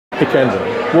Hey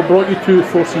Kendra, what brought you to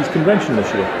 4C's convention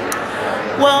this year?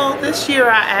 Well, this year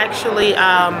I actually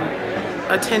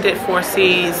attended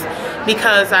 4C's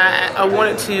because I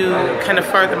wanted to kind of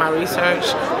further my research.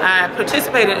 I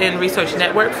participated in Research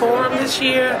Network Forum this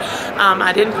year.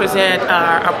 I didn't present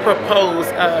or propose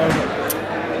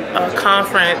a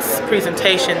conference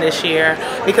presentation this year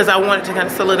because I wanted to kind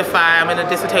of solidify. I'm in a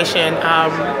dissertation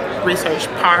research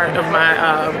part of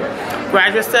my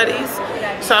graduate studies,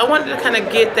 so I wanted to kind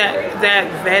of get that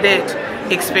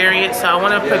vetted experience. So I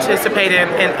want to participate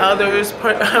in others'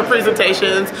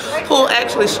 presentations who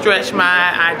actually stretch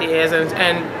my ideas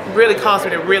and really cause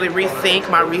me to really rethink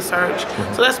my research.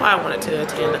 So that's why I wanted to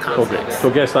attend the conference. Okay, so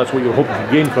I guess that's what you're hoping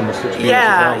to gain from this experience.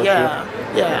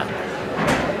 Yeah.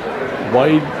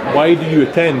 Why do you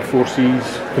attend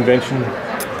 4C's convention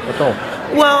at all?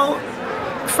 Well,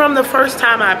 from the first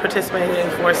time I participated in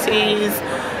 4C's,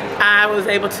 I was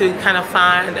able to kind of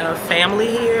find a family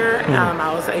here.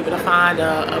 I was able to find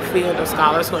a field of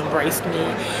scholars who embraced me,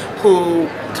 who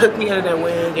took me under their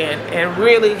wing and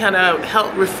really kind of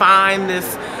helped refine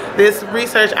this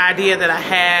research idea that I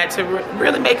had to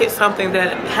really make it something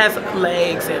that has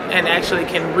legs and actually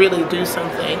can really do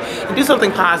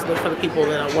something positive for the people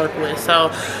that I work with.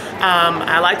 So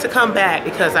I like to come back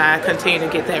because I continue to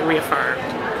get that reaffirmed.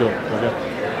 Cool. Okay.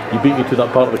 You beat me to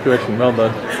that part of the question. Well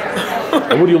done.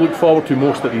 And what do you look forward to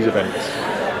most at these events?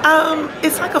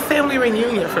 It's like a family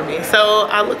reunion for me. So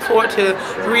I look forward to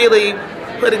really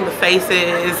putting the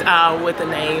faces with the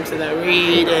names that I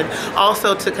read, and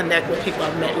also to connect with people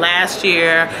I've met last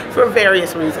year for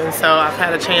various reasons. So I've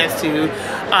had a chance to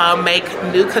make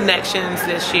new connections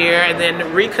this year, and then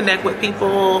reconnect with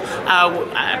people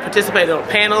I participated on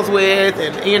panels with,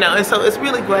 and so it's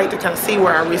really great to kind of see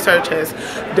where our research has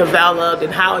developed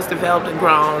and how it's developed and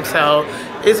grown. So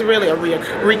it's really a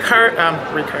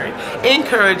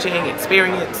encouraging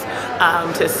experience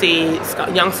to see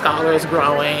young scholars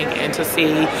growing and to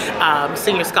see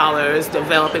senior scholars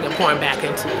developing and pouring back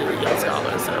into young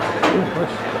scholars. So.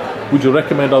 Would you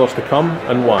recommend others to come,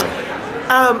 and why?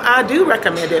 I do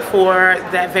recommend it for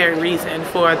that very reason,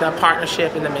 for the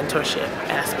partnership and the mentorship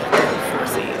aspect of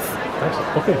 4C's.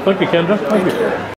 Okay, thank you, Kendra. Thank you.